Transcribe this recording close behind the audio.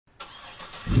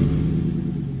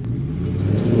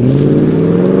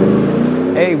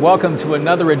welcome to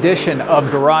another edition of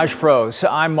Garage Pros.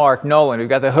 I'm Mark Nolan. We've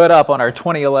got the hood up on our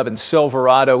 2011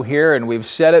 Silverado here, and we've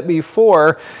said it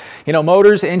before. You know,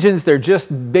 motors, engines, they're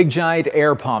just big giant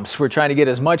air pumps. We're trying to get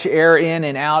as much air in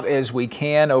and out as we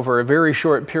can over a very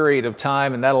short period of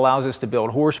time, and that allows us to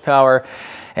build horsepower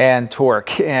and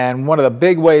torque. And one of the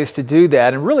big ways to do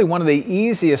that, and really one of the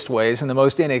easiest ways and the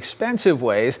most inexpensive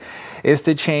ways, is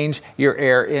to change your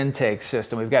air intake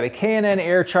system. We've got a K&N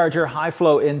air charger high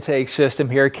flow intake system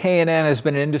here. K&N has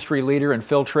been an industry leader in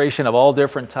filtration of all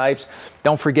different types.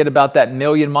 Don't forget about that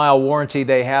 1,000,000-mile warranty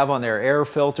they have on their air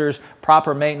filters.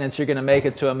 Proper maintenance, you're going to make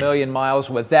it to 1,000,000 miles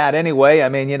with that anyway. I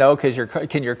mean, you know, because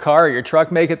can your car or your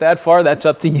truck make it that far? That's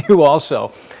up to you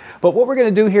also. But what we're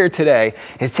going to do here today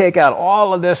is take out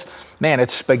all of this, man,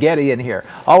 it's spaghetti in here.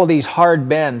 All of these hard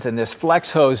bends and this flex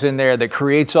hose in there that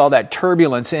creates all that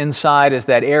turbulence inside as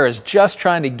that air is just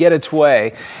trying to get its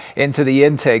way into the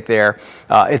intake there.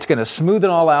 It's going to smooth it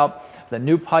all out. The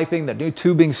new piping, the new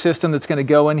tubing system that's going to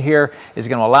go in here is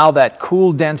going to allow that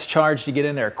cool, dense charge to get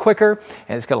in there quicker,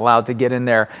 and it's going to allow it to get in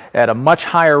there at a much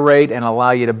higher rate and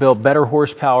allow you to build better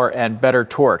horsepower and better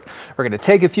torque. We're going to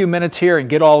take a few minutes here and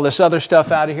get all this other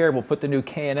stuff out of here. We'll put the new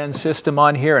K&N system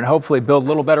on here and hopefully build a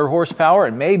little better horsepower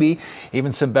and maybe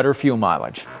even some better fuel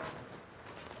mileage.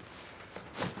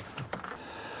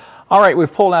 All right,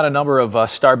 we've pulled out a number of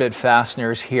star bit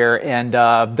fasteners here, and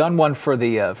done one for an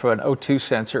O2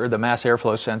 sensor, or the mass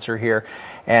airflow sensor here.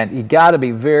 And you got to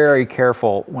be very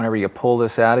careful whenever you pull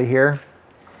this out of here,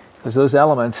 because those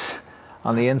elements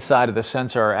on the inside of the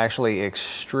sensor are actually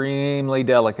extremely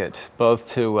delicate, both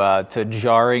to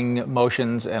jarring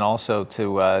motions and also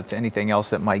to anything else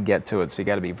that might get to it. So you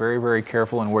got to be very, very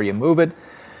careful in where you move it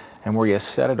and where you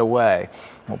set it away.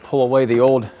 We'll pull away the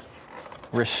old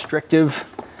restrictive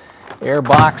air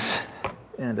box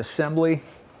and assembly,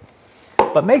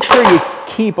 but make sure you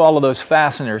keep all of those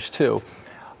fasteners too.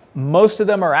 Most of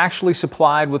them are actually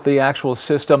supplied with the actual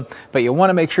system, but you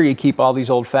want to make sure you keep all these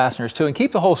old fasteners too, and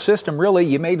keep the whole system. Really,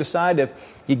 you may decide if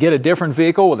you get a different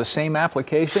vehicle with the same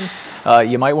application,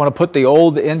 you might want to put the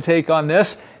old intake on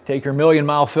this, take your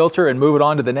 1,000,000-mile filter and move it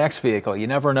on to the next vehicle. You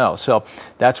never know. So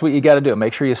that's what you got to do.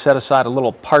 Make sure you set aside a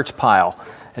little parts pile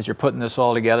as you're putting this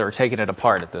all together or taking it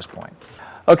apart at this point.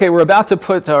 Okay, we're about to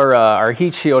put our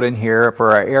heat shield in here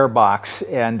for our air box,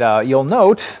 and you'll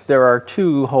note there are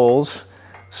two holes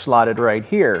slotted right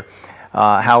here.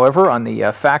 However, on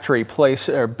the factory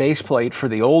base plate for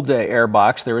the old air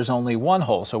box, there is only one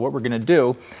hole. So what we're going to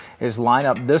do is line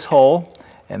up this hole,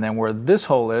 and then where this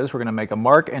hole is, we're going to make a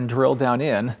mark and drill down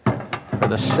in for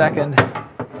the second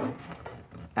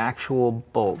actual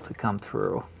bolt to come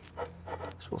through.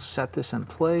 So we'll set this in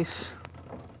place.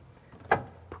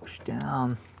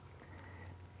 Down,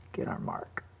 get our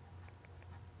mark.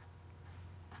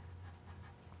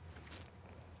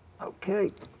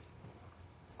 Okay,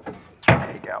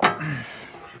 there you go.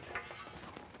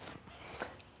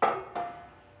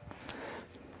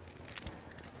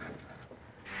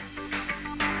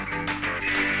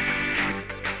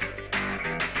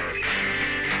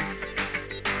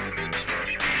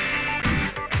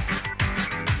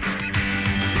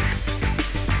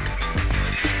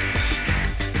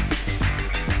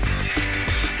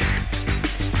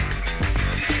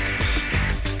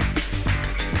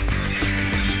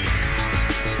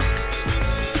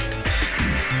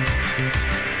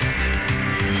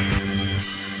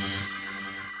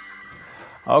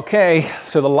 Okay,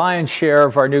 so the lion's share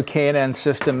of our new K&N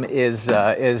system is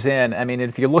in. I mean,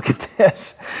 if you look at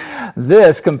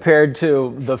this compared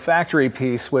to the factory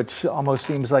piece, which almost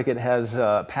seems like it has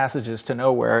passages to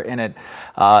nowhere in it,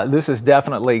 this is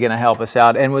definitely going to help us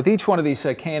out. And with each one of these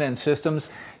K&N systems,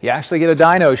 you actually get a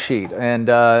dyno sheet, and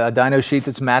a dyno sheet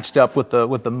that's matched up with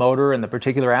the motor and the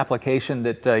particular application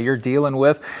that you're dealing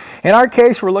with. In our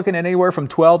case, we're looking at anywhere from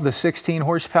 12 to 16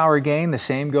 horsepower gain. The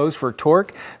same goes for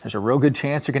torque. There's a real good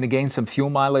chance you're going to gain some fuel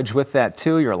mileage with that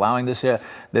too. You're allowing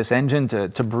this engine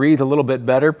to breathe a little bit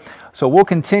better. So we'll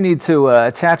continue to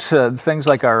attach things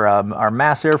like our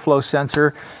mass airflow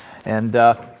sensor and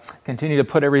continue to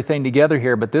put everything together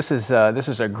here. But this is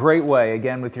a great way,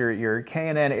 again, with your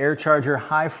K&N air charger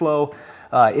high flow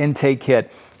intake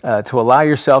kit, to allow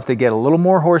yourself to get a little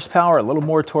more horsepower, a little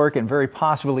more torque, and very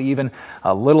possibly even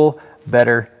a little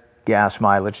better gas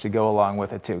mileage to go along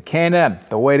with it too. K&N,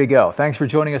 the way to go. Thanks for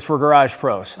joining us for Garage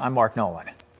Pros. I'm Mark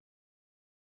Nolan.